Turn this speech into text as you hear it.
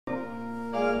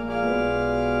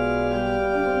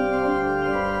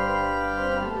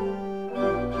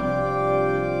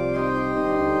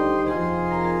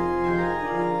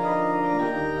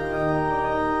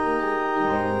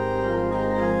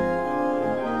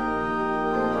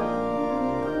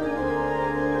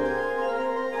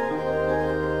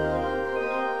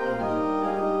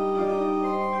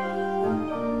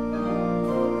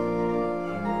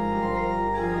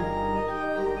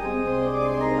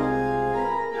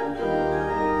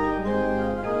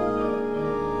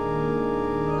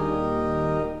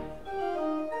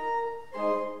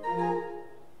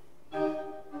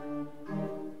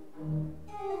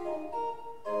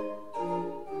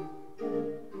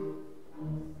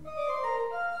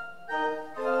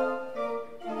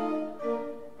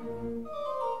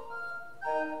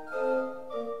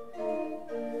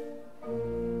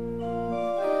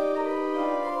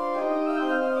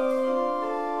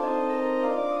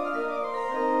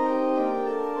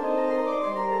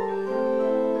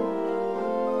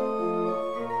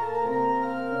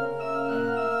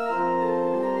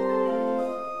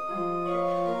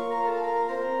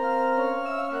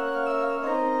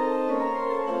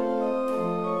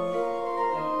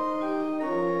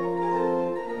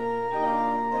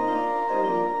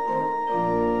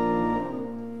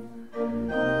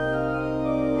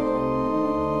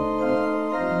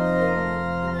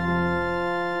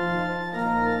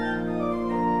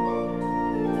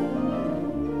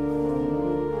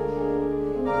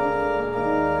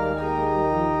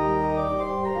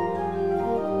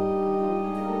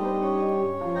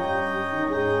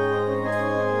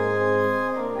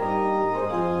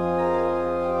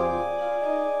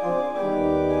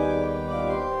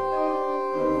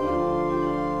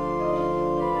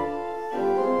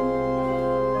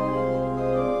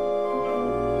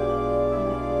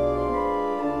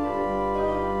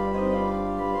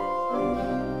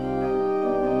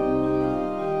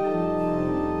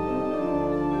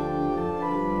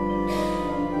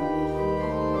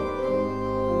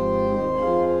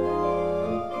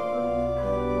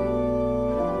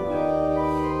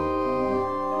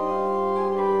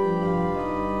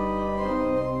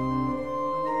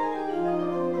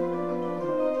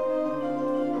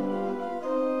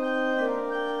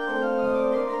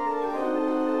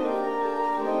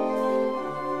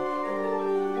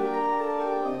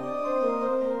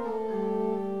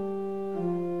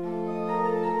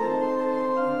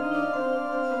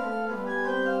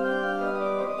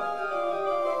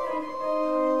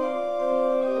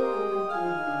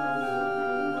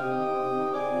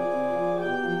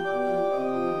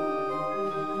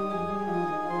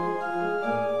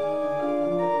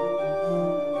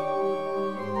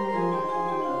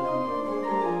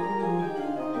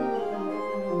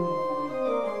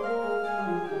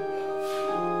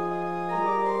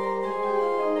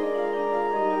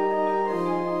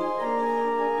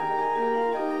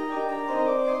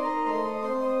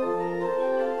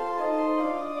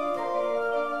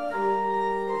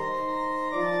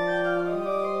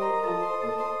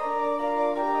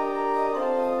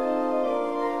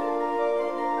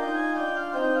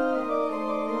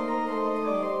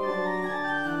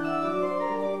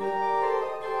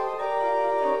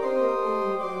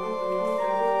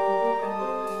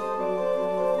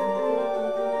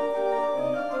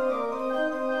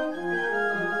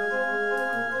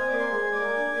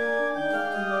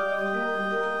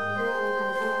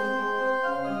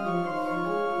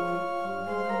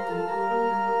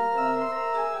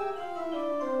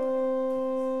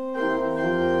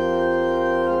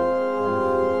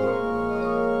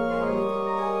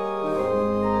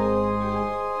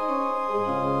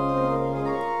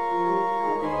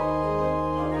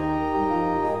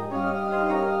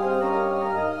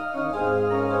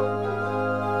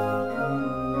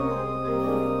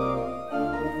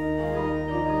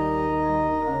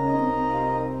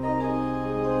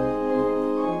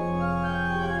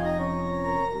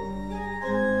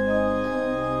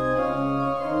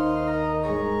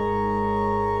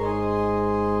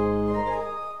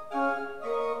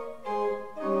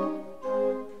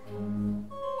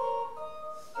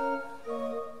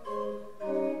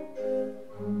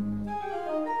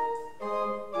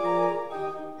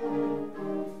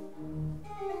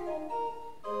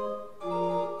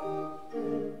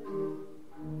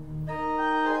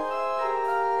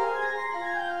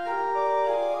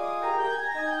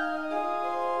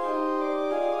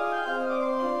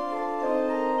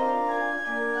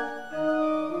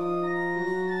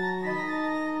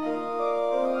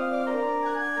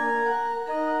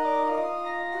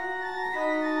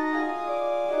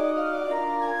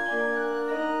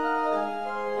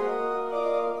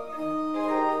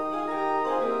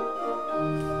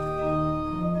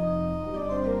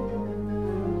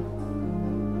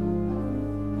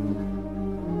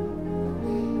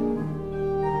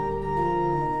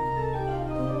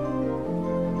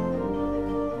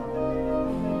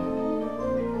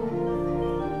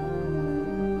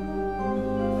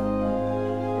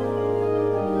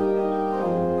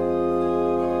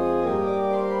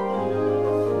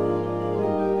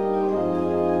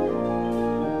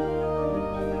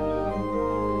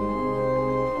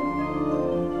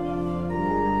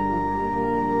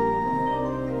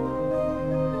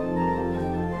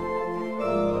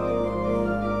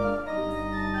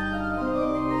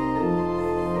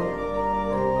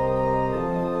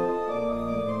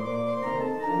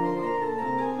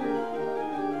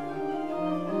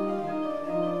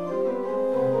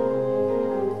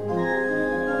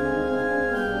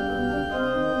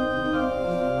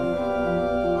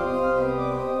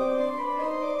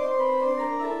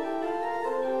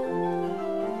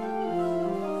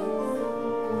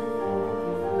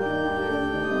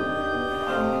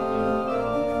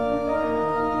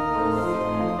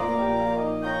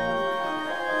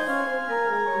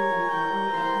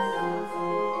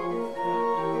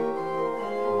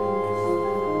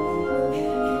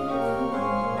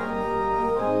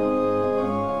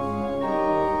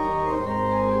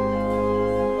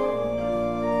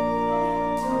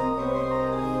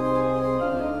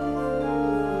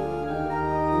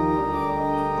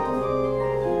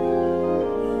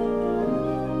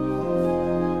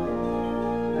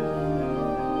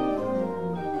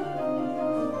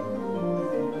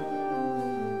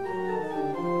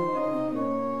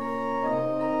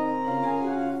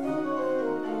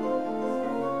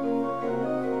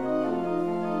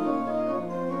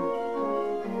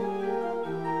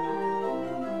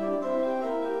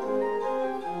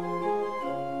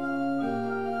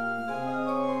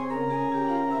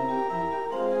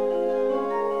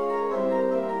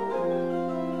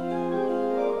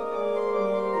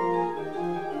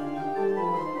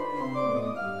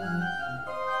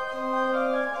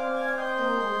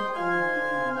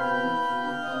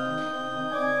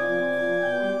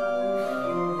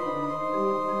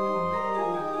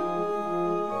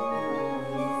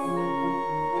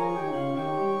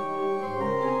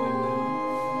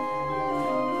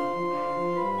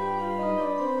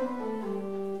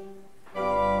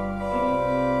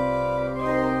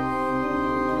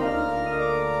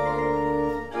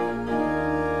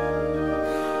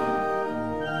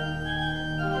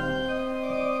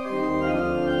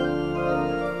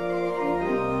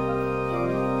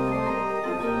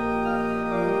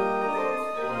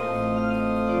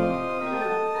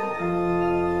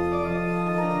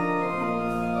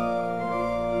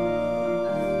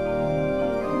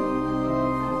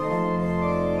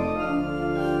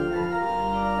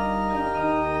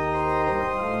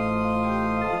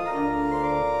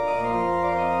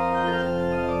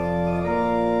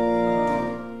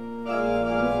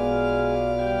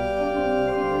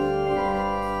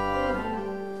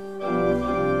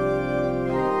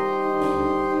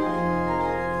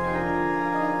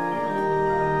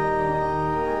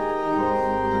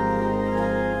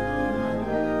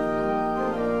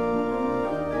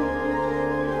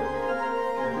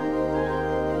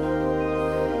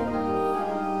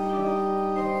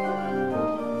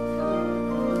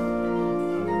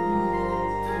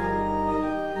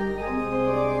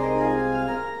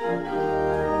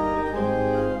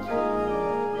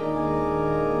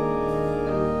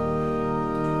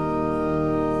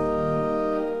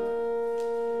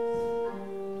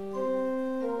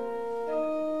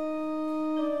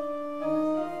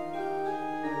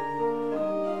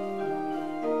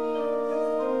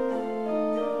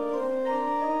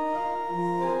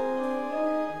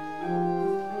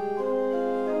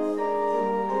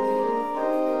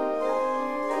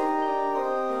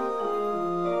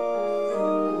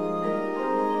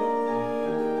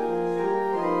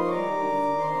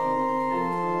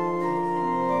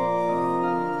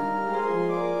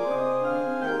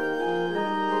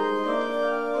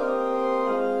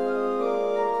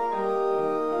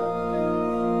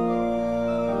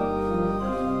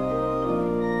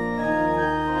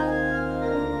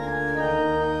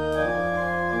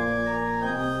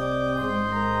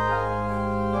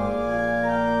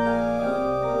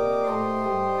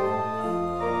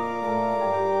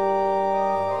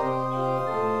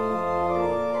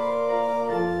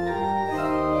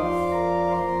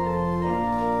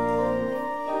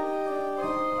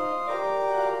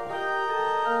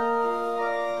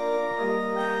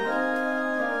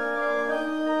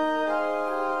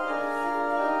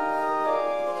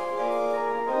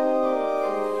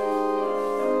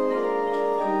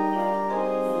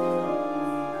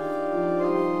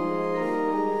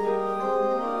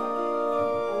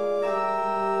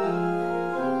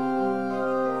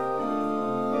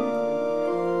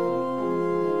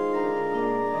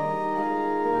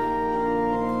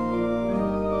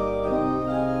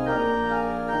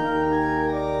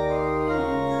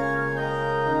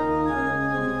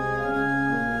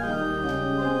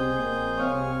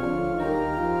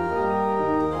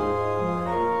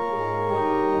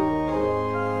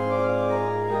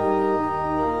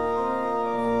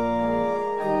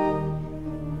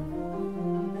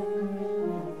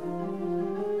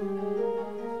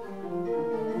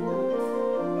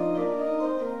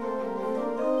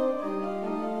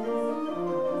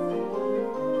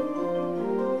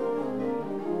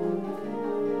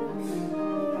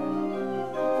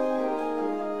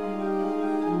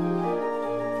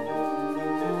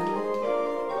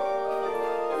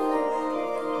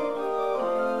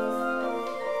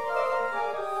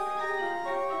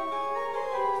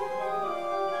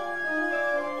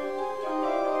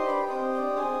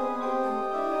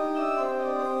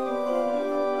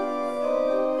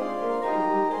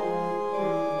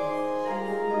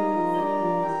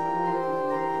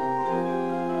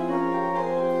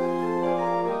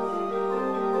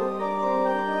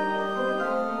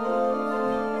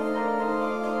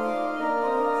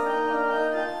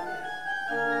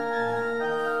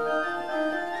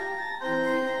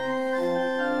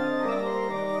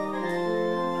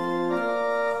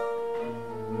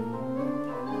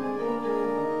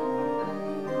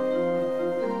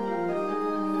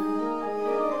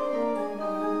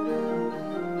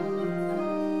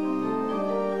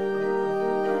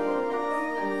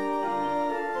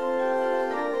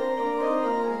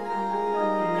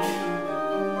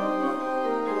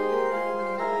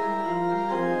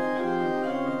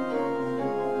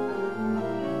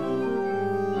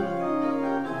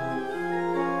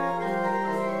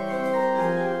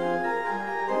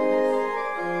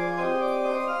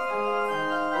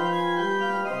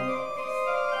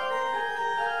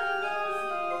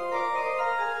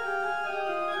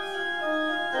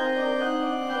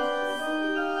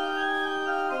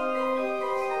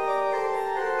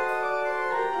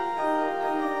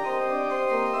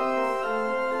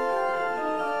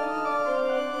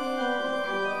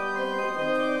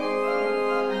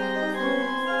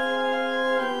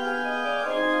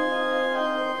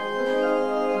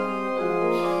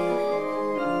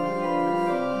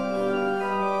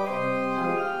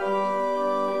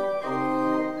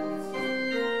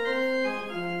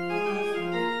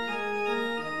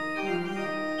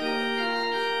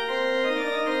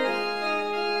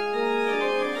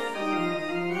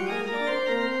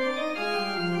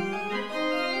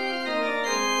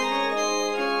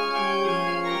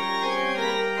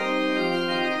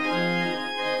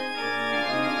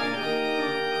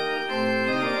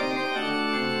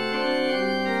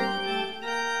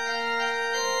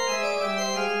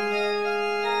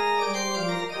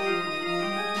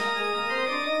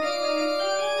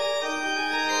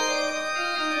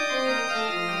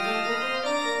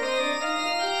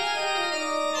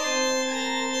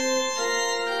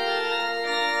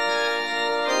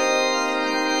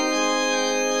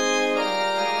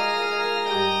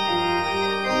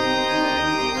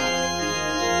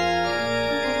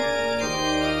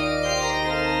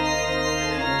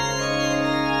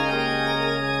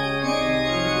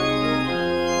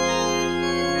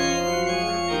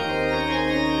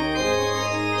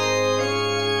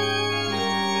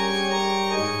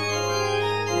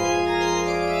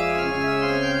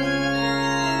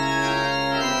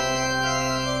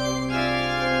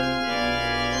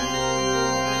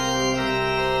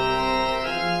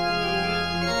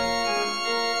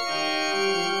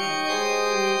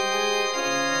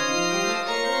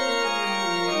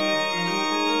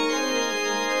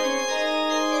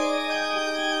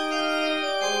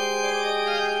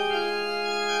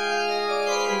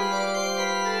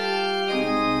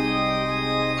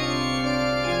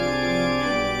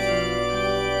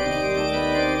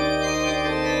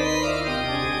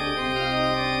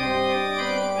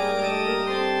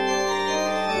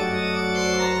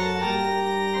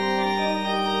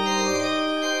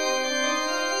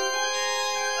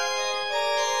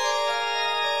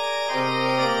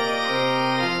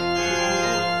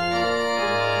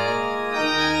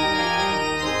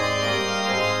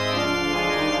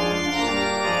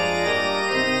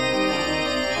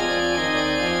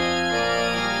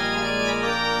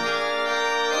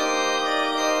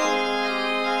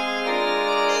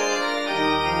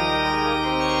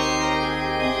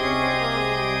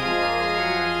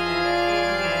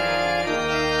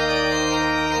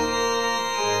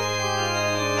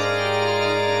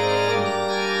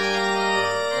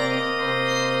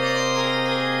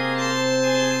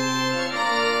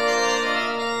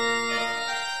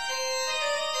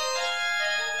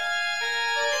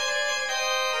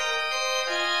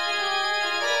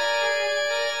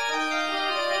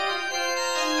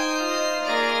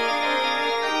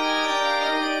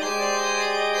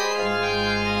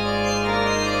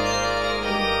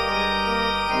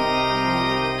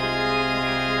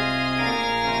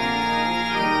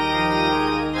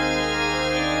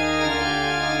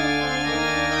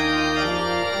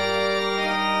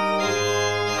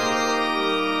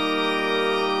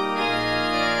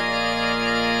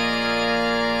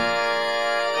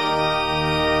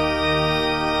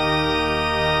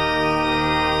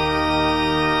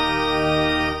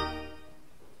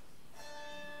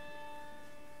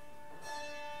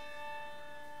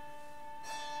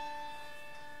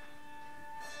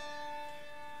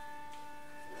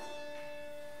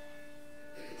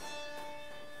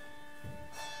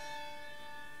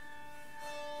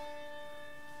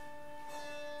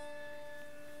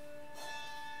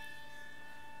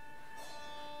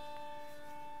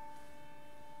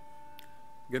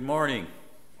Good morning.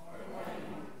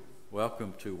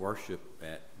 Welcome to worship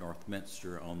at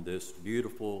Northminster on this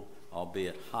beautiful,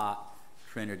 albeit hot,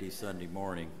 Trinity Sunday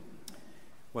morning.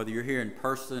 Whether you're here in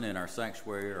person in our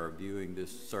sanctuary or viewing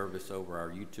this service over our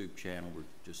YouTube channel, we're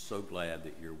just so glad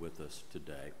that you're with us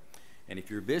today. And if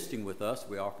you're visiting with us,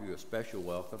 we offer you a special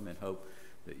welcome and hope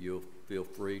that you'll feel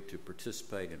free to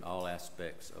participate in all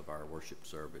aspects of our worship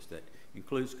service. That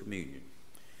includes communion.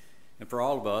 And for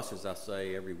all of us, as I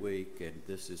say every week, and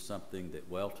this is something that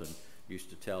Welton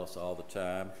used to tell us all the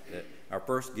time, that our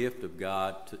first gift of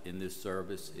God in this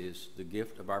service is the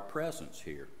gift of our presence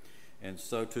here. And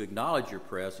so to acknowledge your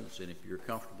presence, and if you're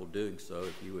comfortable doing so,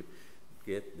 if you would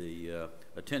get the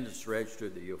attendance register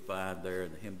that you'll find there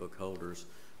in the hymn book holders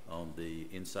on the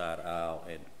inside aisle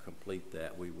and complete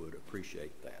that, we would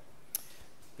appreciate that.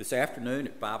 This afternoon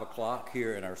at 5 o'clock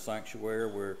here in our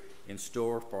sanctuary, we're in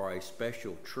store for a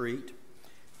special treat.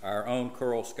 Our own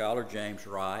choral scholar, James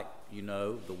Wright, you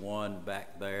know, the one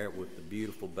back there with the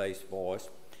beautiful bass voice,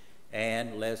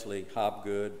 and Leslie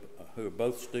Hobgood, who are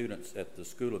both students at the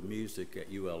School of Music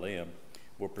at ULM,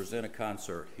 will present a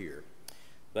concert here.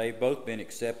 They've both been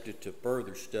accepted to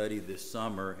further study this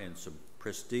summer in some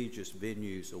prestigious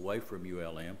venues away from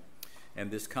ULM,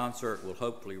 and this concert will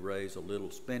hopefully raise a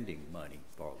little spending money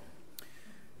for them.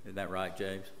 Isn't that right,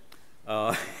 James?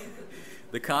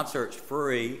 The concert's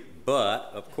free,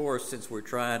 but of course, since we're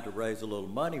trying to raise a little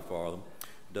money for them,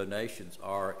 donations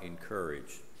are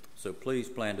encouraged. So please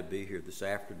plan to be here this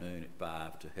afternoon at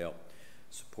 5 to help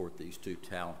support these two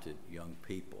talented young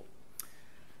people.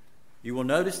 You will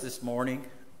notice this morning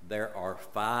there are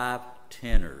 5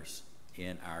 tenors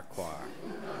in our choir.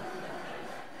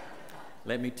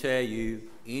 Let me tell you,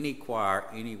 any choir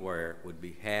anywhere would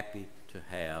be happy to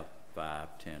have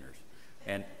 5 tenors.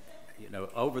 And you know,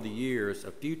 over the years,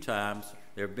 a few times,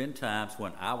 there have been times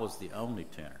when I was the only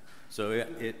tenor. So,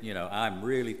 I'm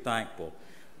really thankful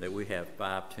that we have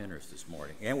 5 tenors this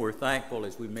morning. And we're thankful,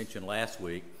 as we mentioned last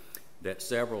week, that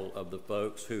several of the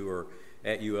folks who are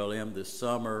at ULM this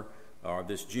summer, or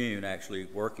this June actually,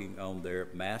 working on their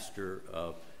Master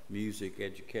of Music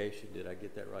Education, did I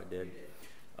get that right, Debbie?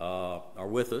 Are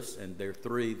with us, and there are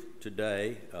 3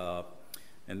 today,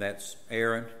 and that's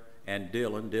Aaron and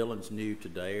Dylan. Dylan's new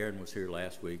today. Aaron was here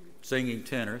last week. Singing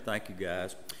tenor, thank you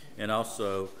guys. And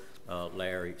also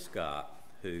Larry Scott,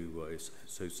 who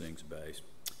sings bass.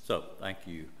 So thank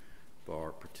you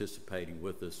for participating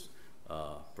with us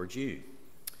for June.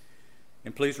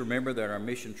 And please remember that our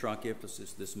mission trunk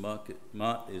emphasis this month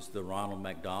is the Ronald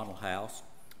McDonald House.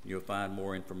 You'll find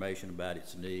more information about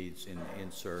its needs in the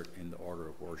insert in the order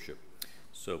of worship.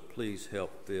 So please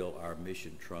help fill our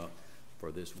mission trunk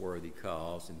for this worthy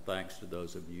cause, and thanks to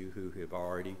those of you who have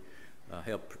already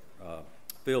helped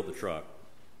fill the trunk.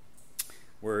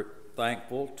 We're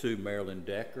thankful to Marilyn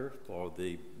Decker for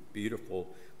the beautiful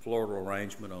floral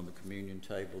arrangement on the communion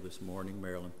table this morning.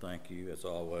 Marilyn, thank you as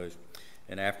always.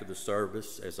 And after the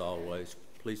service, as always,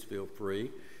 please feel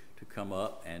free to come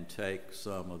up and take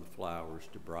some of the flowers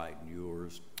to brighten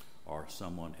yours or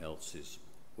someone else's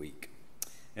week.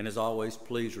 And as always,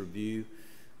 please review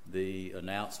the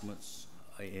announcements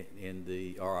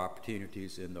or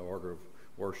opportunities in the order of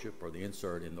worship, or the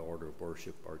insert in the order of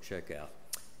worship, or check out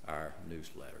our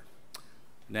newsletter.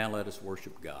 Now let us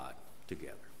worship God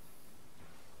together.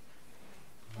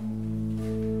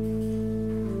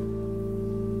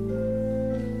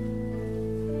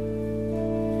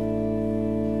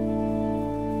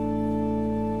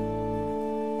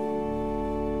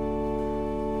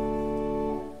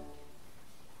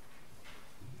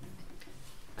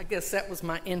 I guess that was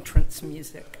my entrance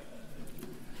music.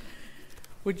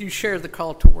 Would you share the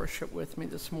call to worship with me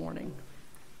this morning?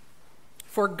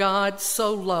 For God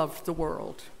so loved the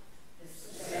world. The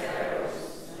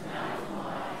sparrows, the mountain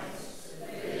lions, the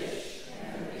fish,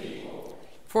 and the people.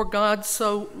 For God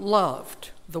so loved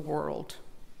the world.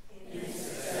 In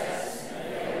success and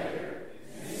failure,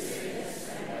 in sickness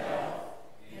and health,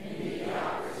 in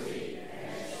mediocrity and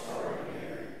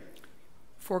extraordinary.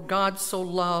 For God so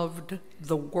loved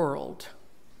the world.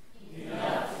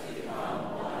 Enough to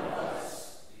become one of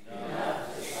us,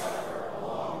 enough to suffer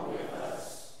along with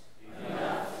us,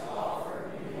 enough to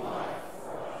offer new life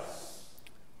for us.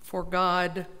 For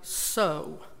God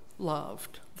so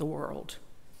loved the world.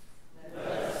 Let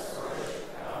us worship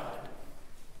God.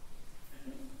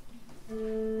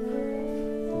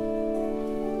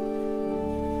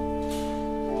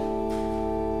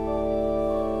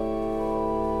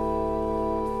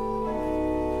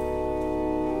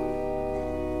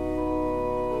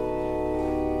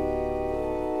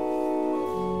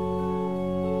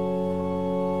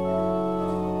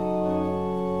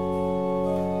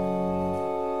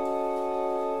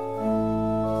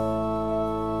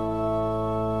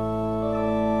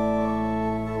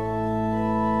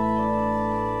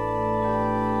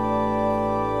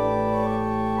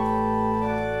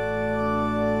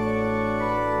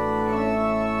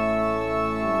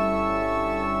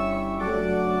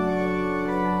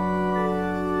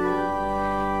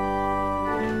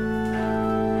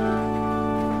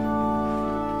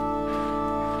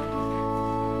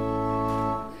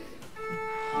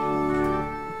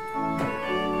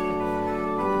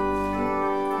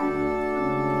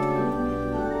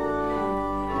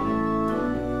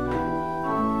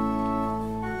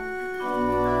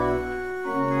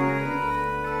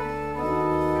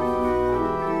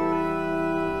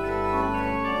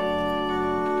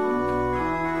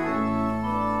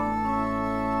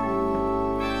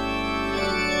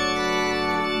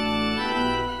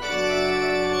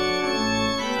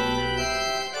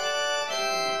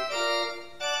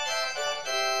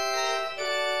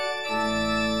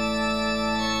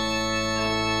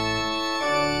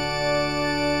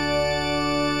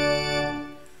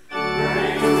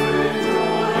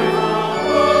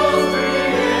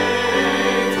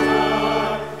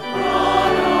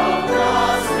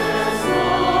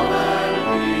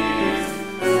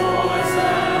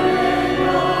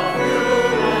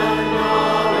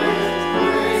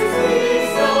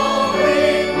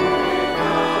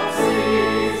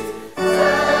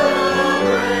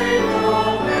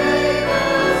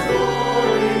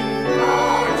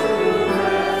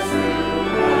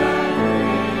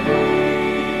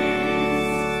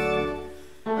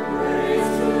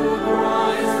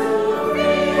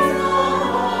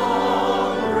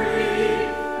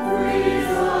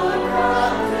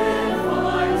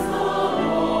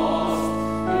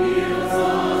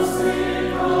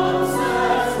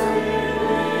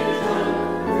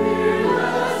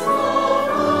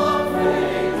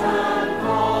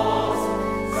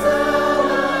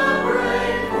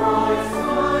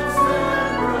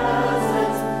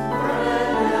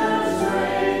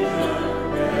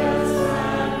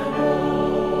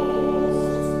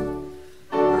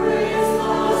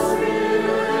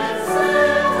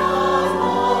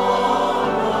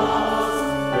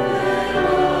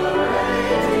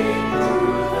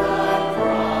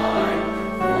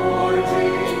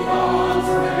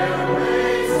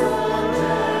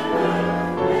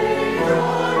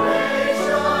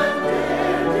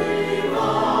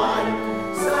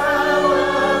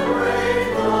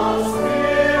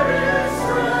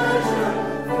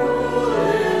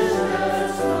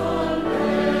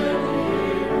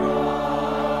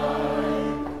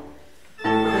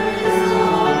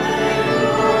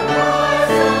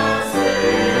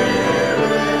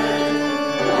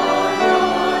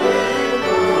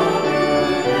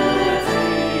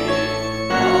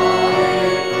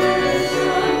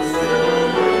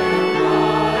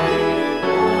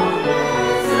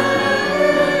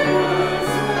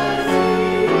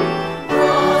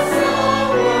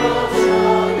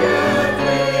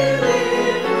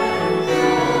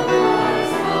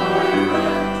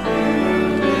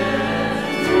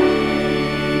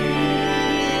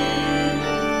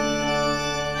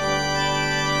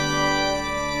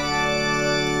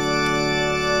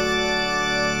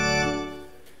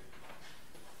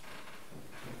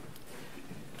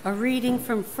 reading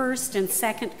from 1st and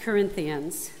 2nd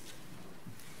Corinthians.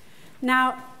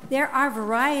 Now, there are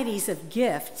varieties of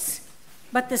gifts,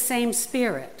 but the same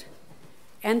Spirit.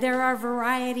 And there are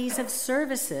varieties of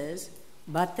services,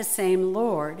 but the same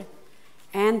Lord.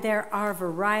 And there are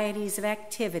varieties of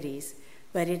activities,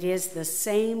 but it is the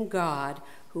same God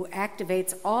who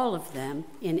activates all of them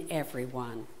in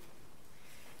everyone.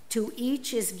 To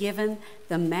each is given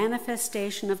the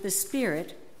manifestation of the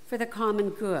Spirit for the common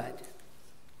good.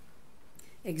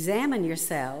 Examine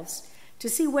yourselves to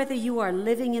see whether you are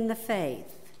living in the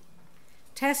faith.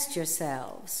 Test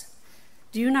yourselves.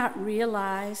 Do you not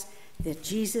realize that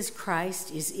Jesus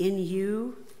Christ is in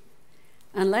you?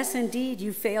 Unless indeed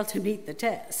you fail to meet the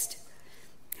test.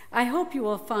 I hope you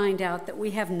will find out that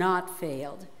we have not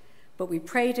failed, but we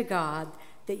pray to God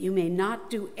that you may not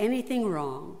do anything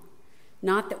wrong,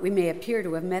 not that we may appear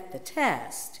to have met the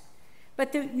test,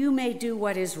 but that you may do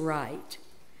what is right,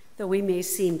 though we may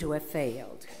seem to have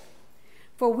failed.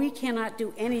 For we cannot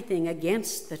do anything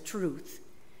against the truth,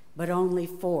 but only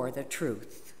for the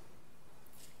truth.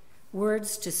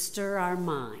 Words to stir our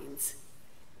minds.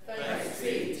 Thanks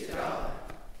be to God.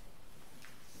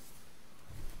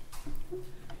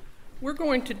 We're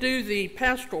going to do the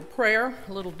pastoral prayer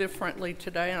a little differently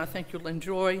today, and I think you'll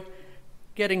enjoy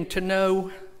getting to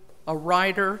know a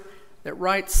writer that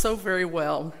writes so very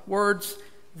well, words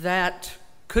that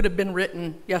could have been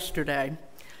written yesterday.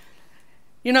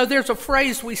 You know, there's a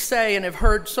phrase we say and have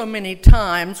heard so many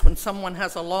times when someone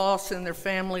has a loss in their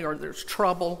family or there's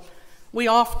trouble. We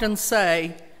often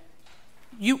say,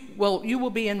 you will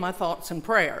be in my thoughts and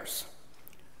prayers.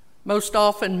 Most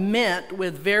often meant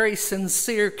with very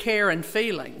sincere care and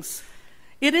feelings.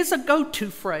 It is a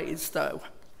go-to phrase, though,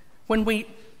 when we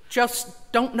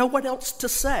just don't know what else to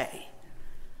say.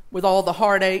 With all the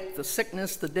heartache, the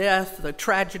sickness, the death, the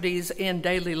tragedies in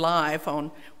daily life,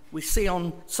 we see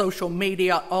on social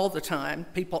media all the time,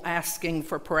 people asking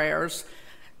for prayers.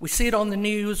 We see it on the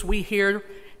news, we hear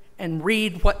and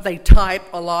read what they type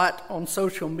a lot on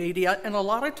social media, and a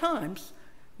lot of times,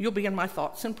 you'll be in my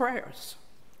thoughts and prayers.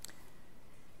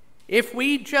 If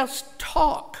we just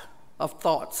talk of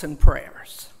thoughts and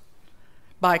prayers,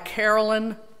 by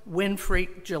Carolyn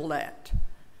Winfrey Gillette.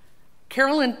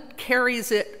 Carolyn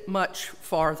carries it much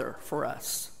farther for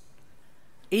us.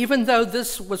 Even though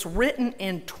this was written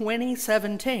in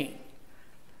 2017,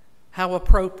 how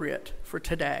appropriate for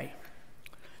today.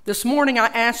 This morning I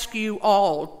ask you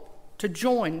all to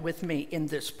join with me in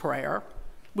this prayer.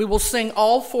 We will sing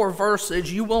all 4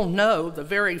 verses. You will know the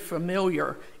very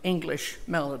familiar English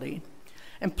melody.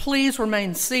 And please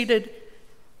remain seated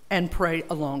and pray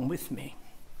along with me.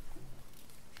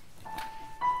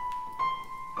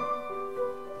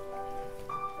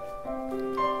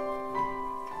 Don't live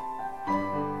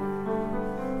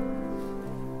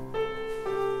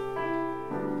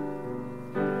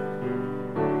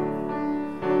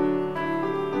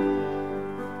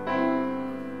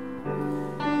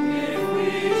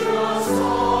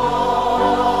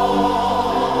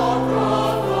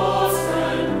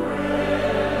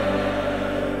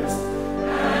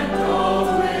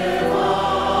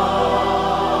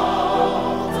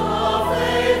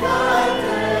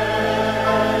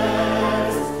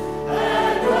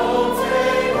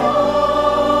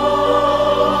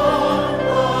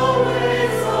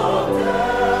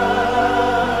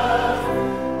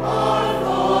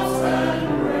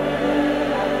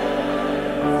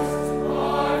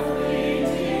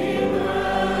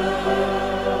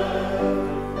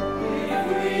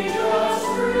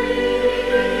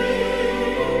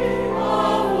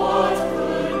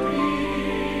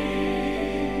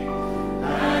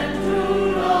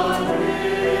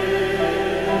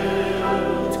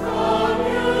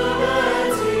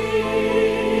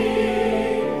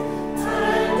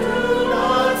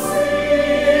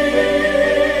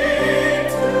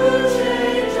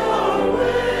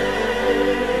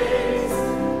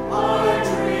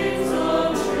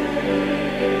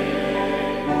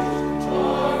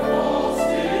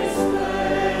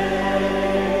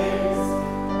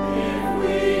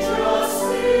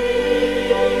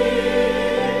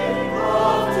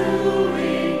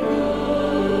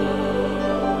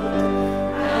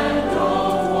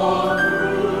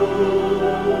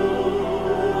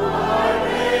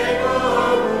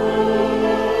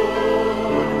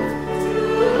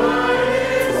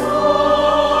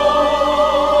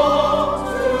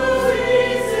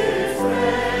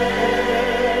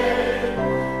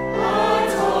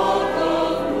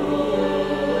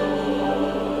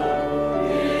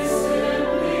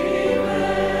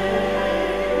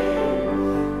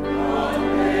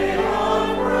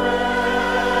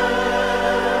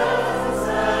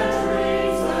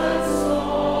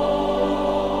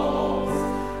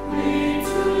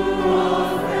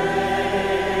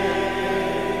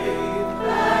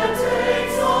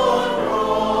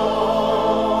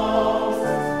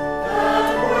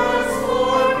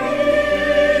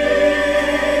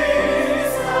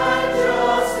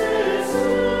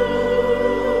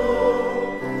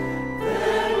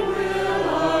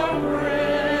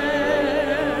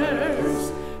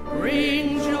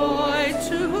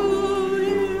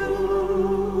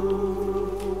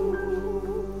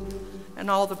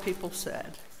the people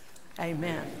said,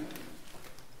 amen.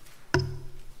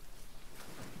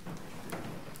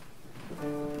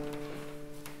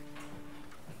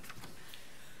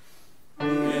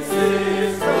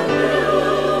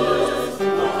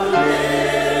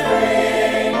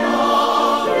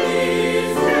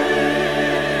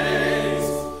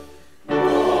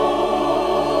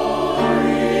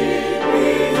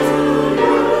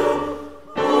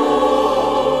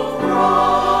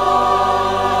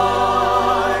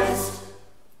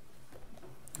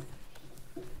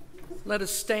 Let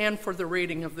us stand for the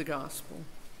reading of the gospel.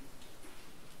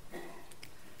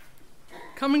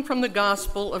 Coming from the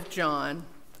Gospel of John,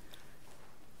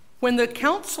 when the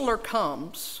Counselor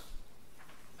comes,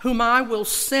 whom I will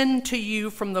send to you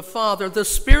from the Father, the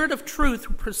Spirit of truth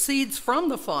who proceeds from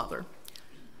the Father,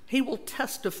 he will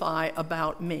testify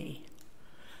about me.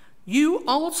 You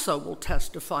also will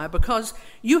testify because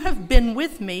you have been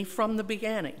with me from the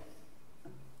beginning.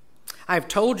 I have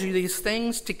told you these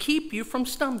things to keep you from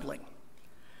stumbling.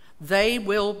 They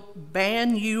will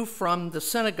ban you from the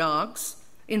synagogues.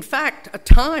 In fact, a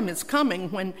time is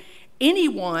coming when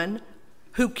anyone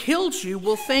who kills you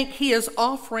will think he is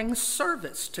offering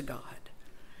service to God.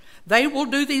 They will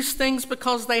do these things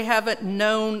because they haven't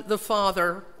known the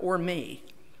Father or me.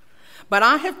 But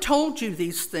I have told you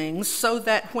these things so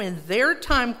that when their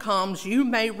time comes, you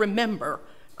may remember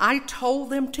I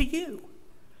told them to you.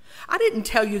 I didn't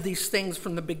tell you these things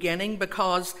from the beginning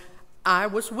because I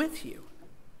was with you.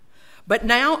 But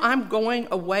now I'm going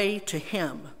away to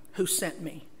him who sent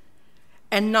me,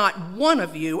 and not one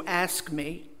of you asked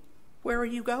me, where are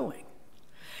you going?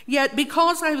 Yet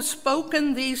because I have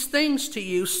spoken these things to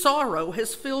you, sorrow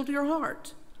has filled your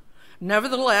heart.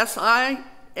 Nevertheless, I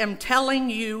am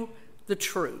telling you the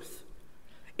truth.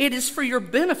 It is for your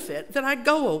benefit that I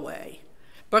go away,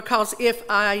 because if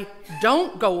I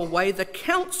don't go away, the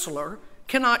Counselor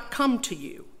cannot come to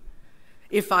you.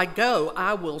 If I go,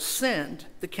 I will send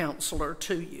the Counselor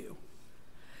to you.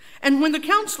 And when the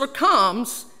Counselor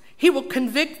comes, he will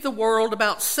convict the world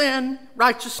about sin,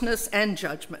 righteousness, and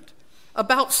judgment.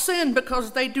 About sin,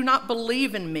 because they do not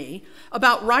believe in me.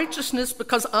 About righteousness,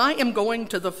 because I am going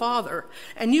to the Father,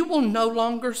 and you will no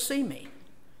longer see me.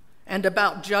 And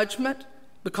about judgment,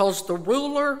 because the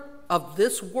ruler of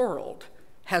this world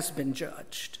has been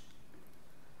judged.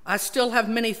 I still have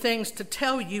many things to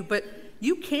tell you, but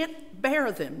you can't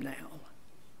bear them now.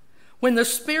 When the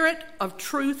Spirit of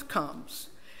truth comes,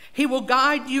 he will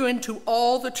guide you into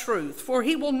all the truth, for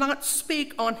he will not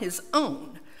speak on his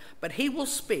own, but he will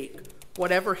speak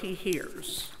whatever he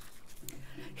hears.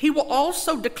 He will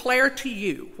also declare to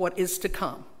you what is to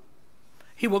come.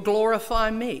 He will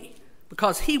glorify me,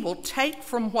 because he will take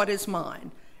from what is mine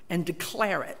and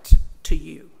declare it to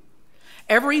you.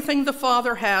 Everything the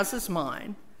Father has is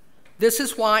mine. This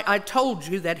is why I told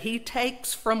you that he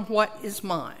takes from what is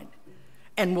mine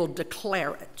and will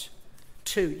declare it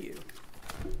to you.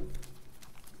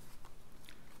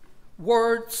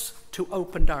 Words to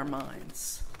open our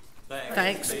minds.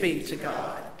 Thanks be to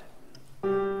God.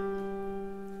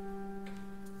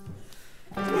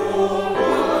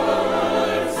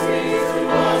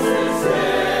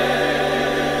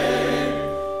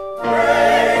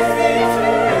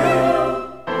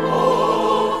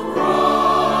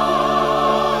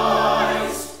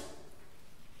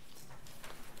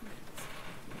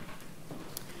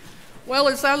 Well,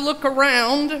 as I look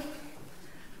around,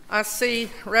 I see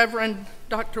Reverend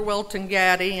Dr. Welton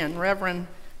Gaddy and Reverend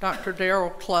Dr. Darrell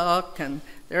Cluck, and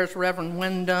there's Reverend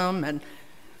Wyndham and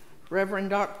Reverend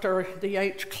Dr.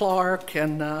 D.H. Clark,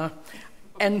 and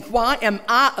why am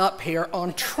I up here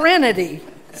on Trinity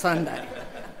Sunday?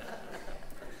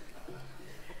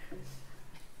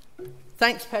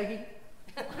 Thanks, Peggy.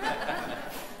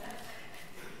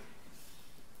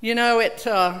 You know, it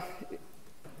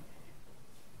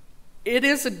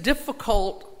is a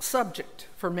difficult subject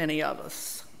for many of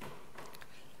us.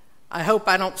 I hope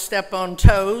I don't step on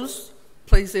toes.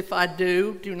 Please, if I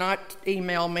do, do not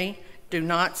email me. Do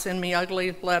not send me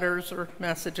ugly letters or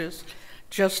messages.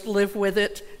 Just live with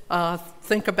it,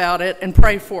 think about it, and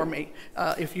pray for me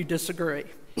if you disagree.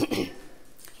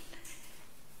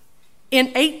 In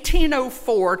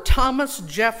 1804, Thomas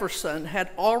Jefferson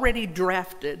had already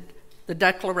drafted the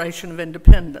Declaration of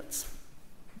Independence.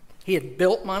 He had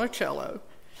built Monticello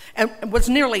and was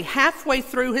nearly halfway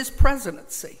through his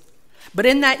presidency. But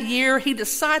in that year, he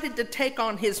decided to take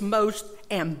on his most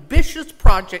ambitious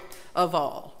project of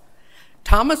all.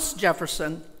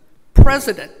 President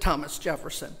Thomas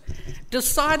Jefferson,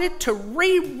 decided to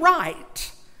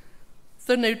rewrite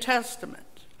the New Testament.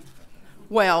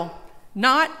 Well,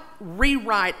 not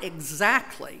rewrite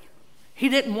exactly. He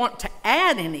didn't want to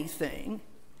add anything,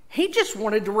 He just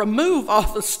wanted to remove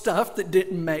all the stuff that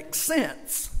didn't make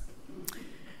sense.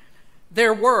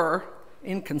 There were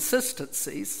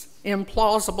inconsistencies,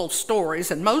 implausible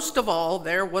stories, and most of all,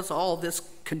 there was all this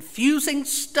confusing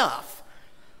stuff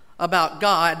about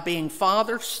God being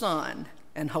Father, Son,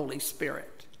 and Holy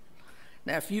Spirit.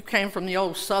 Now, if you came from the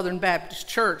old Southern Baptist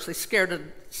Church, they scared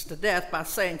us to death by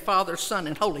saying Father, Son,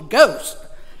 and Holy Ghost,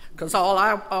 because all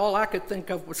I could think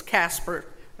of was Casper,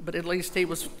 but at least he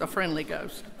was a friendly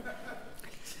ghost.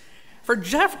 For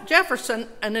Jefferson,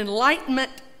 an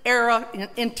Enlightenment-era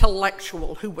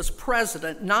intellectual who was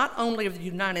president not only of the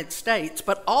United States,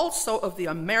 but also of the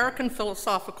American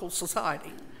Philosophical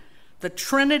Society, the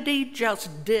Trinity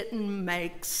just didn't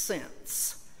make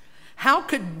sense. How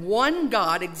could one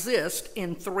God exist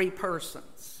in three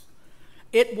persons?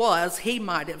 It was, he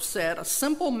might have said, a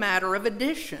simple matter of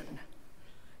addition.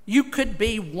 You could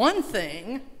be one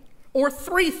thing or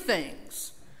three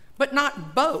things, but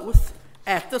not both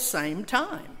at the same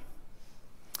time.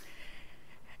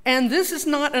 And this is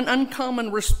not an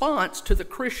uncommon response to the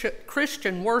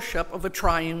Christian worship of a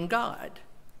triune God.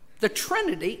 The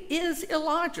Trinity is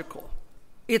illogical.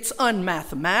 It's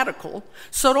unmathematical.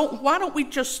 So why don't we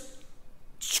just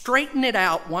straighten it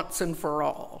out once and for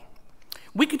all?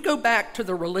 We could go back to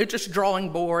the religious drawing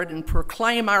board and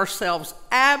proclaim ourselves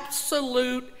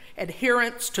absolute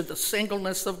adherents to the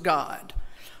singleness of God.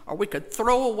 Or we could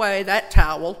throw away that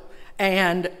towel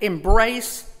and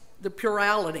embrace the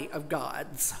plurality of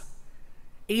gods.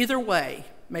 Either way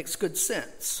makes good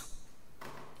sense.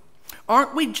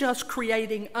 Aren't we just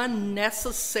creating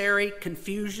unnecessary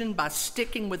confusion by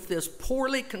sticking with this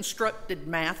poorly constructed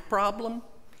math problem?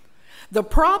 The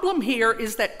problem here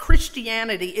is that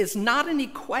Christianity is not an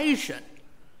equation.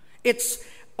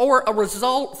 Or a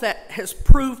result that has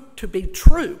proved to be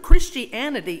true.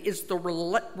 Christianity is the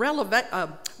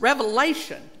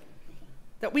revelation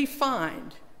that we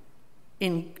find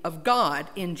of God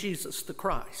in Jesus the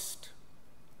Christ.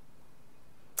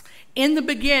 In the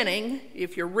beginning,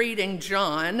 if you're reading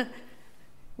John,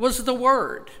 was the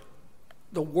Word.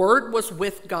 The Word was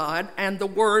with God, and the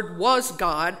Word was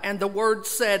God, and the Word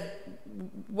said,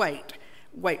 wait,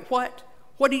 what?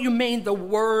 What do you mean the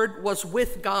Word was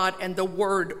with God and the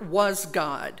Word was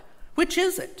God? Which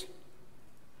is it?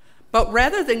 But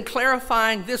rather than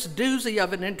clarifying this doozy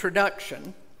of an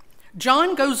introduction,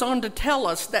 John goes on to tell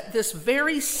us that this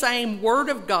very same Word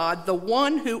of God, the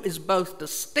one who is both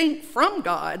distinct from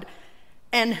God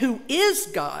and who is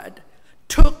God,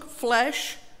 took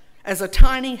flesh as a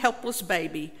tiny, helpless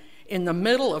baby in the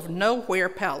middle of nowhere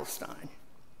Palestine.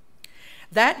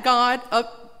 That God of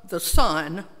the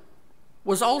Son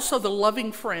was also the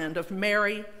loving friend of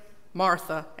Mary,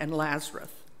 Martha, and Lazarus.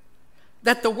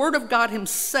 That the Word of God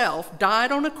himself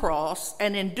died on a cross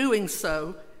and in doing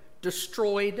so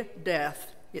destroyed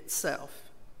death itself.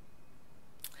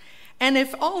 And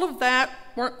if all of that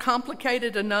weren't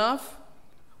complicated enough,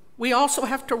 we also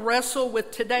have to wrestle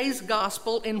with today's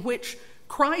gospel in which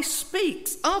Christ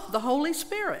speaks of the Holy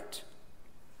Spirit.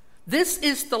 This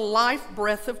is the life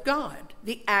breath of God,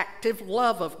 the active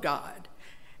love of God.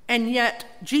 And yet,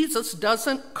 Jesus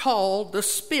doesn't call the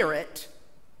Spirit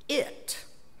it,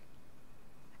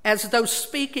 as though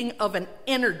speaking of an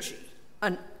energy,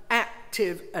 an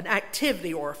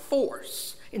activity or a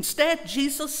force. Instead,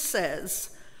 Jesus says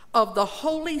of the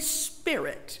Holy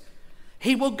Spirit,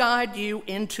 he will guide you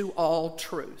into all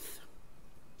truth.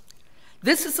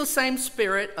 This is the same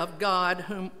Spirit of God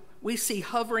whom we see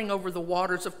hovering over the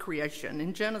waters of creation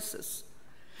in Genesis,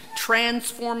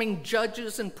 transforming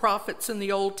judges and prophets in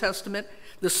the Old Testament,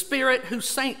 the Spirit who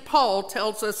St. Paul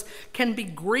tells us can be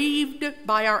grieved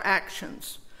by our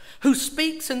actions, who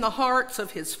speaks in the hearts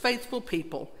of his faithful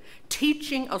people,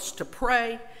 teaching us to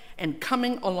pray and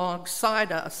coming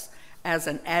alongside us as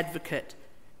an advocate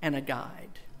and a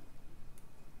guide.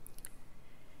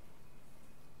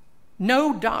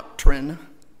 No doctrine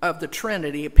of the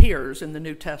Trinity appears in the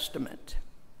New Testament.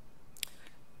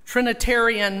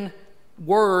 Trinitarian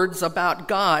words about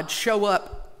God show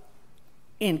up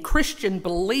in Christian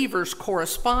believers'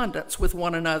 correspondence with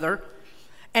one another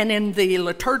and in the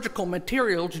liturgical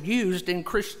materials used in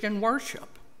Christian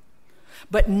worship.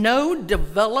 But no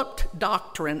developed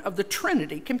doctrine of the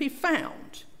Trinity can be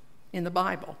found in the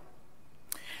Bible.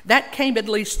 That came at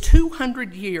least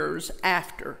 200 years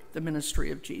after the ministry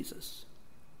of Jesus.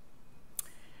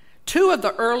 Two of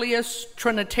the earliest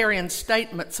Trinitarian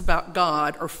statements about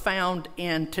God are found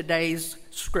in today's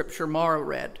scripture Mara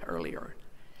read earlier.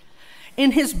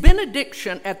 In his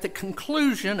benediction at the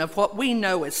conclusion of what we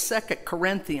know as 2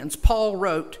 Corinthians, Paul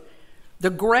wrote, "The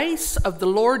grace of the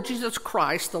Lord Jesus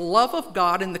Christ, the love of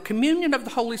God, and the communion of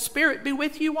the Holy Spirit be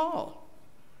with you all.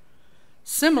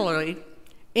 Similarly,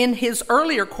 in his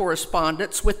earlier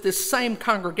correspondence with this same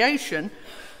congregation,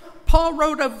 Paul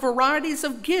wrote of varieties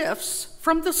of gifts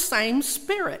from the same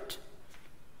Spirit,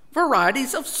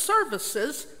 varieties of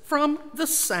services from the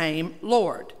same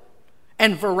Lord,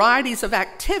 and varieties of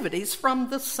activities from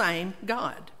the same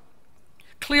God.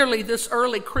 Clearly, this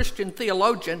early Christian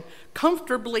theologian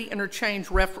comfortably interchanged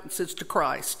references to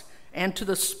Christ and to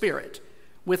the Spirit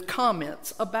with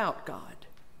comments about God.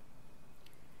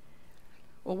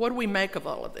 Well, what do we make of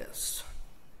all of this?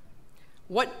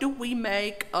 What do we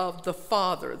make of the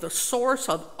Father, the source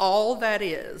of all that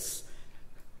is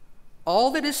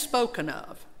spoken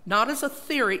of, not as a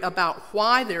theory about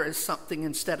why there is something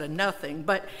instead of nothing,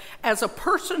 but as a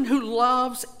person who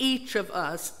loves each of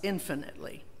us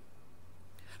infinitely,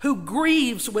 who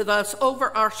grieves with us over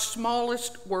our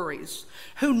smallest worries,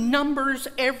 who numbers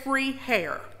every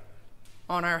hair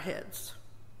on our heads?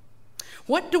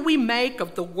 What do we make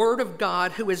of the Word of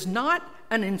God, who is not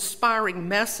an inspiring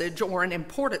message or an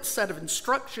important set of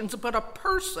instructions, but a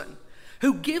person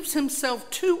who gives himself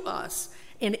to us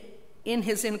in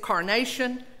his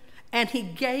incarnation, and he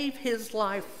gave his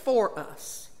life for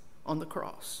us on the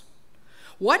cross?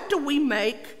 What do we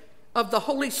make of the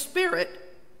Holy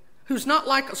Spirit, who's not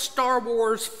like a Star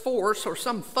Wars force or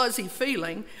some fuzzy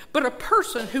feeling, but a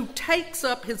person who takes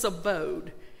up his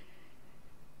abode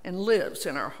and lives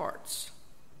in our hearts,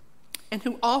 and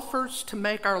who offers to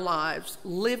make our lives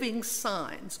living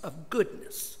signs of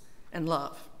goodness and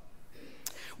love?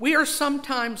 We are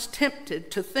sometimes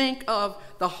tempted to think of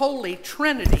the Holy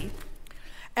Trinity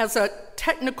as a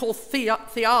technical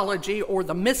theology or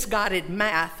the misguided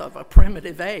math of a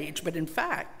primitive age, but in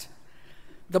fact,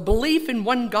 the belief in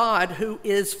one God who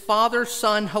is Father,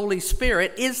 Son, Holy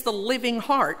Spirit is the living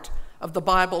heart of the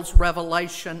Bible's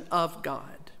revelation of God.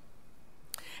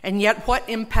 And yet, what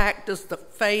impact does the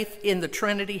faith in the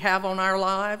Trinity have on our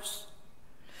lives?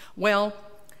 Well,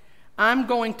 I'm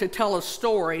going to tell a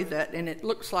story and it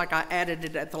looks like I added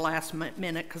it at the last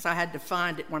minute because I had to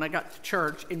find it when I got to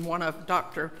church in one of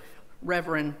Dr.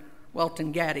 Reverend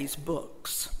Welton Gaddy's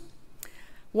books.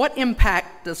 What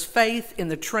impact does faith in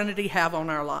the Trinity have on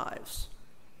our lives?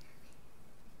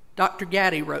 Dr.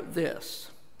 Gaddy wrote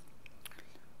this: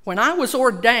 when I was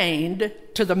ordained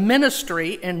to the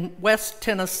ministry in West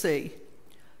Tennessee,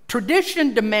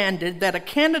 tradition demanded that a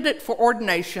candidate for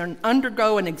ordination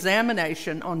undergo an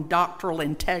examination on doctrinal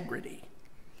integrity.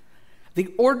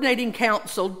 The ordinating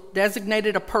council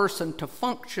designated a person to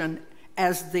function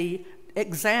as the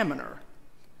examiner.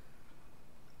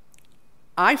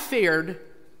 I feared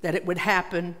that it would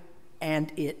happen,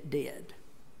 and it did.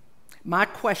 My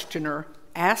questioner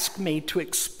asked me to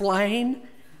explain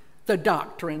the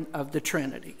doctrine of the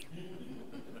Trinity.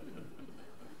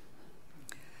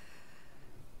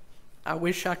 I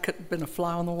wish I could have been a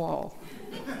fly on the wall.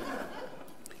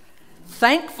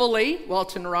 Thankfully,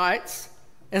 Welton writes,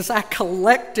 as I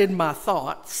collected my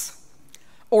thoughts,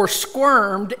 or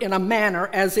squirmed in a manner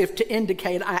as if to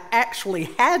indicate I actually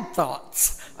had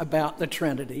thoughts about the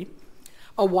Trinity,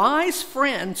 a wise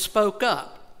friend spoke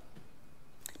up.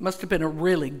 Must have been a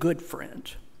really good friend.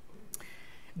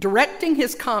 Directing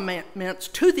his comments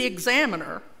to the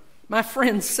examiner, my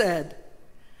friend said,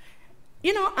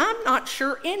 I'm not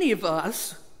sure any of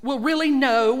us will really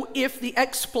know if the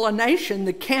explanation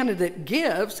the candidate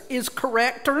gives is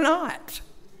correct or not.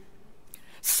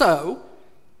 So,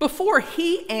 before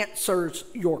he answers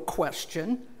your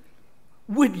question,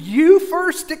 would you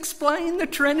first explain the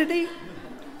Trinity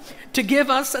to give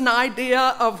us an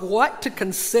idea of what to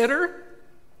consider?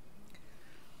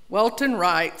 Welton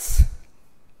writes,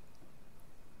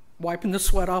 wiping the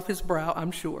sweat off his brow,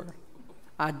 I'm sure,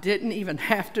 I didn't even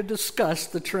have to discuss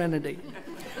the Trinity,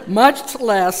 much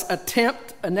less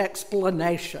attempt an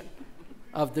explanation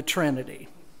of the Trinity.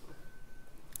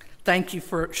 Thank you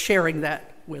for sharing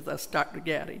that with us, Dr.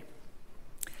 Gaddy.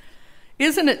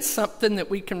 Isn't it something that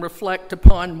we can reflect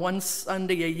upon one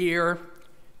Sunday a year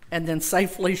and then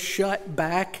safely shut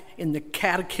back in the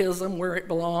catechism where it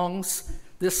belongs,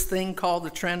 this thing called the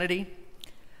Trinity?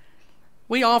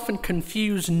 We often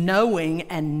confuse knowing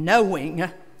and knowing.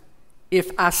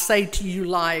 If I say to you,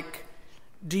 like,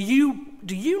 do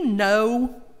you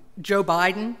know Joe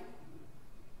Biden?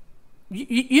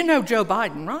 You know Joe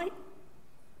Biden, right?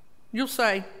 You'll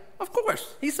say, of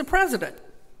course, he's the president.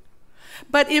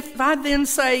 But if I then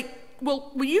say,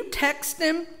 well, will you text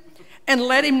him and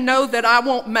let him know that I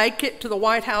won't make it to the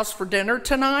White House for dinner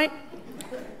tonight?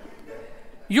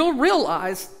 You'll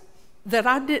realize that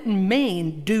I didn't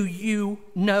mean, do you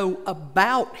know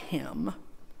about him,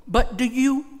 but do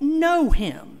you know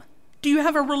him? Do you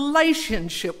have a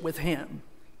relationship with him?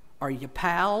 Are you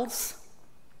pals?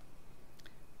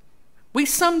 We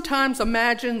sometimes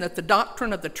imagine that the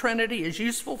doctrine of the Trinity is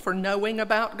useful for knowing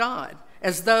about God,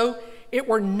 as though it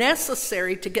were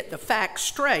necessary to get the facts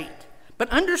straight. But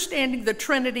understanding the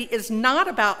Trinity is not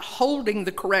about holding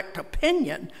the correct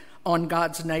opinion on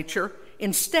God's nature.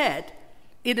 Instead,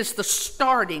 it is the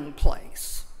starting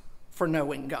place for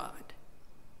knowing God.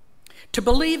 To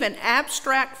believe in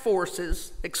abstract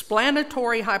forces,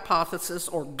 explanatory hypotheses,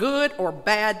 or good or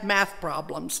bad math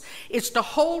problems is to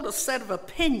hold a set of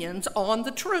opinions on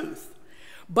the truth.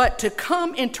 But to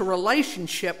come into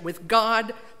relationship with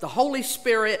God, the Holy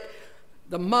Spirit,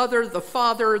 the Mother, the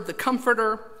Father, the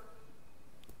Comforter,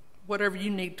 whatever you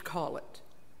need to call it,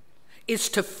 is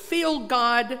to feel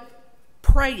God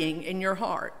praying in your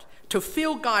heart, to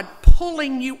feel God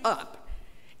pulling you up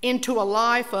into a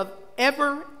life of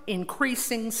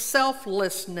ever-increasing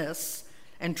selflessness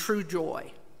and true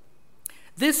joy.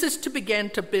 This is to begin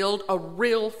to build a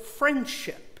real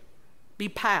friendship, be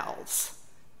pals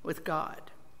with God.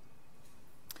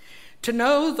 To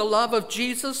know the love of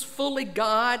Jesus, fully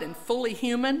God and fully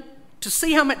human, to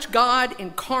see how much God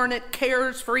incarnate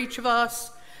cares for each of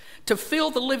us, to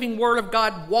feel the living Word of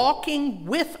God walking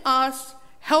with us,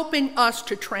 helping us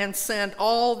to transcend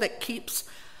all that keeps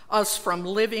us from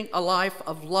living a life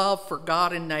of love for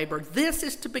God and neighbor. This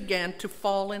is to begin to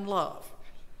fall in love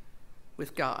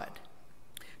with God.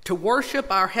 To worship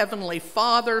our Heavenly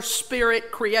Father, Spirit,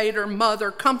 Creator,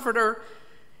 Mother, Comforter,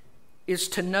 is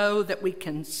to know that we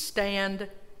can stand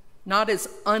not as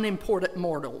unimportant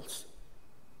mortals,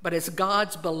 but as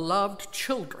God's beloved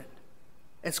children,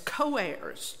 as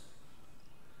co-heirs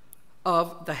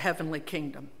of the heavenly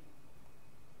kingdom.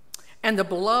 And the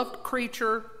beloved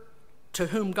creature to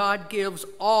whom God gives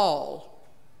all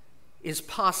is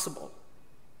possible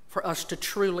for us to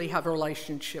truly have a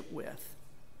relationship with.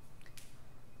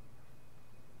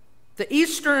 The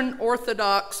Eastern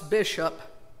Orthodox bishop,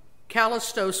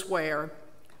 Callistos Ware,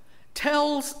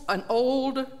 tells an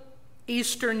old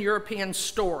Eastern European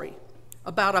story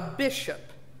about a bishop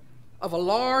of a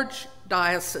large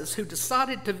diocese who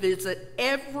decided to visit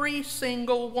every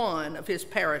single one of his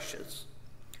parishes.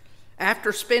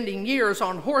 After spending years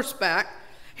on horseback,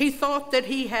 he thought that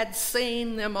he had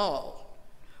seen them all,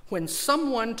 when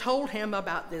someone told him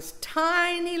about this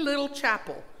tiny little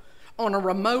chapel on a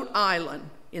remote island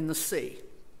in the sea.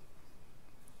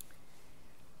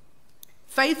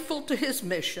 Faithful to his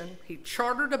mission, he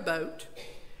chartered a boat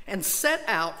and set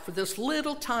out for this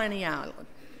little tiny island.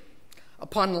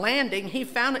 Upon landing, he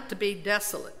found it to be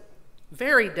desolate,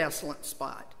 very desolate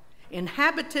spot,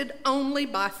 inhabited only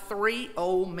by 3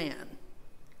 old men.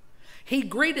 He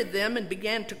greeted them and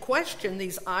began to question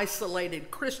these isolated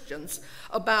Christians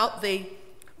about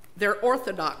their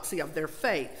orthodoxy of their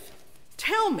faith.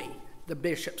 "Tell me," the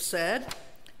bishop said,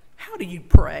 "how do you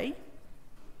pray?"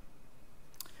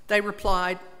 They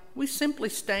replied, "We simply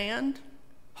stand,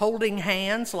 holding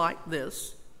hands like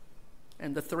this."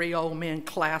 And the 3 old men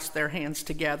clasped their hands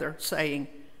together, saying,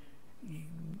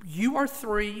 "You are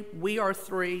 3, we are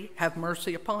 3, have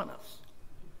mercy upon us."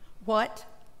 "What?"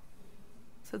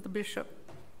 said the bishop.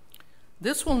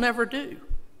 "This will never do.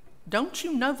 Don't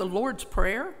you know the Lord's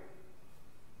Prayer?"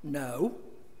 "No,"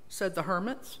 said the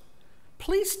hermits.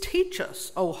 "Please teach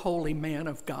us, O holy man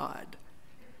of God."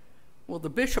 Well, the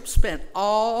bishop spent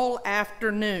all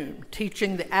afternoon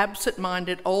teaching the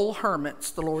absent-minded old hermits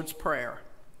the Lord's Prayer.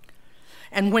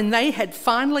 And when they had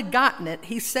finally gotten it,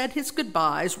 he said his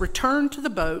goodbyes, returned to the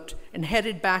boat, and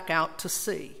headed back out to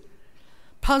sea,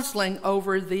 puzzling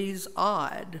over these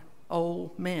odd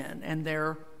old men and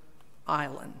their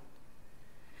island.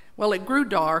 Well, it grew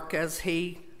dark as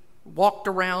he walked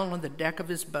around on the deck of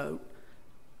his boat,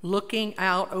 looking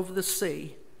out over the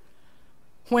sea,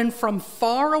 when from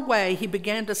far away he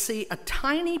began to see a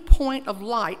tiny point of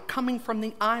light coming from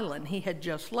the island he had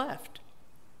just left.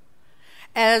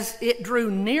 As it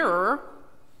drew nearer,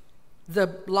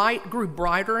 the light grew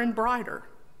brighter and brighter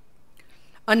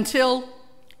until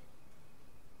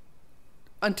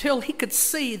he could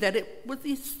see that it was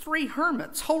these 3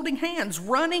 hermits holding hands,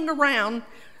 running around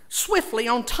swiftly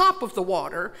on top of the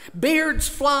water, beards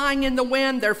flying in the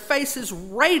wind, their faces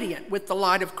radiant with the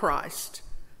light of Christ.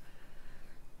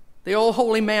 "The old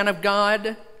holy man of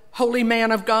God,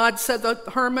 said the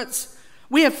hermits,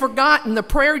 "we have forgotten the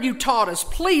prayer you taught us.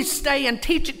 Please stay and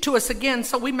teach it to us again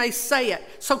so we may say it,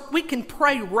 so we can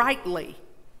pray rightly."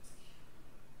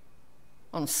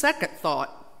 "On second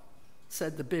thought,"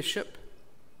 said the bishop,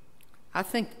 "I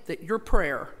think that your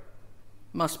prayer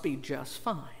must be just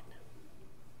fine.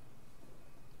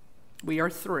 We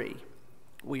are 3,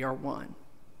 we are 1.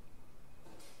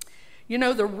 You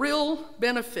know, the real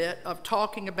benefit of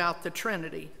talking about the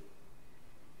Trinity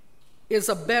is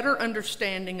a better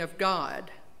understanding of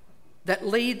God that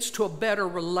leads to a better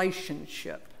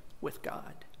relationship with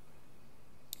God.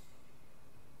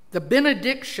 The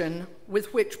benediction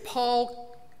with which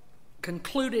Paul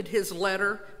concluded his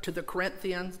letter to the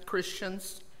Corinthian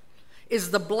Christians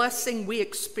is the blessing we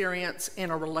experience in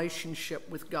a relationship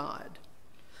with God,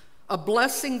 a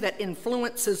blessing that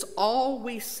influences all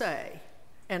we say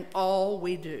and all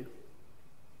we do.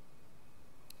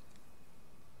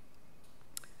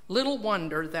 Little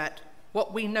wonder that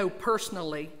what we know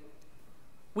personally,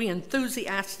 we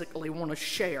enthusiastically want to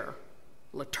share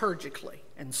liturgically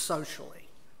and socially.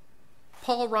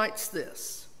 Paul writes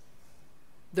this: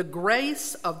 "The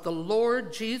grace of the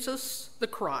Lord Jesus the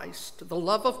Christ, the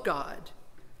love of God,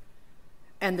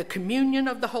 and the communion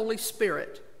of the Holy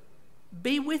Spirit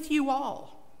be with you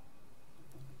all."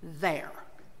 There.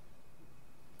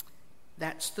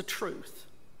 That's the truth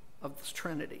of the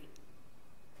Trinity.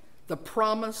 The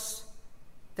promise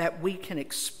that we can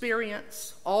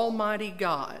experience Almighty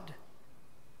God,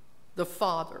 the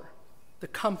Father, the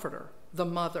Comforter, the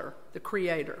Mother, the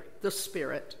Creator, the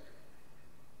Spirit,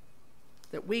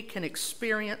 that we can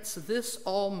experience this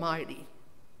Almighty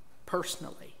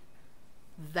personally.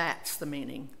 That's the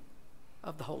meaning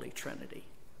of the Holy Trinity.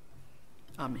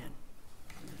 Amen.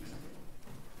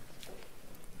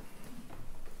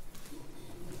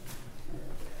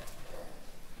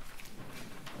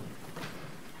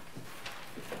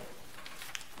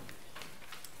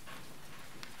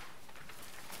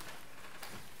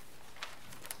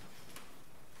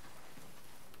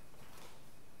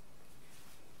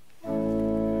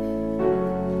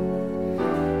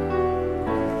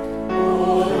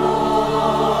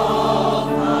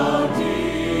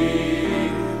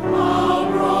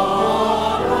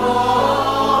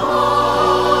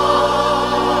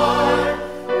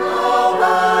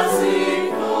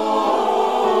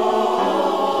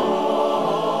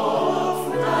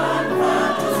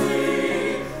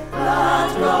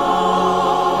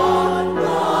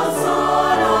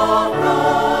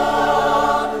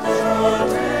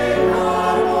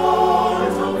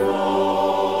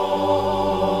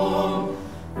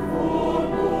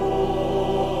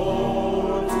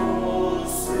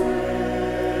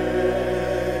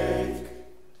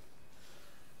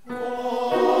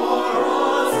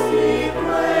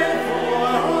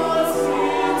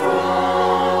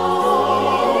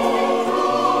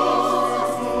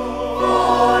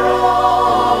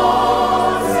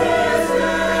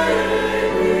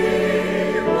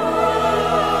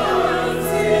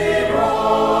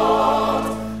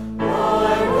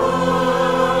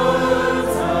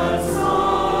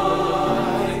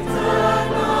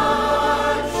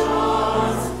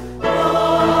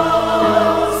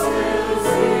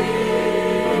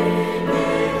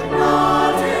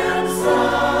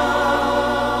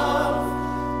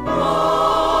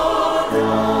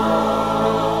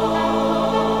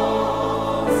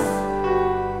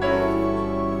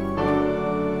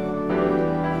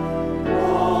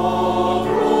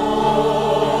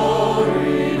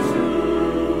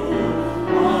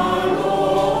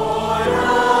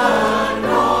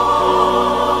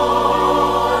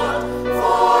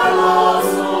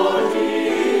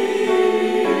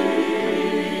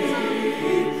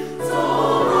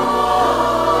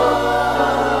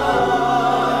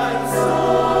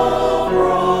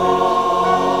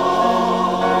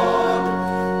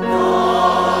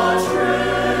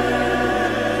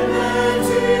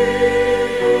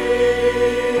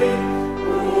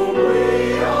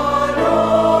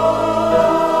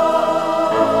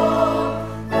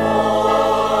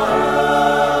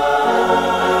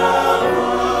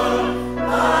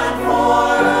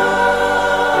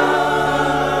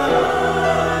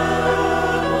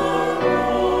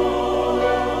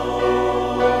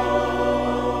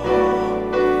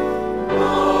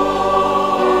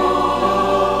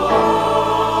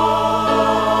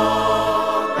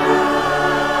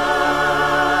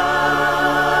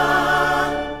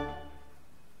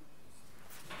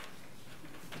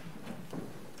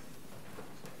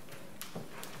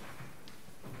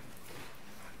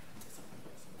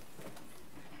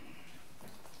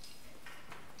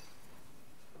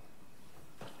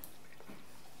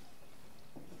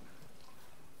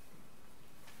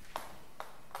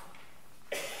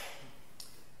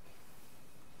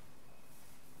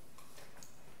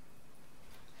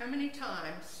 How many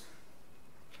times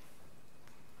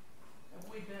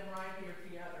have we been right here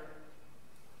together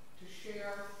to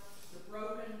share the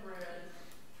broken bread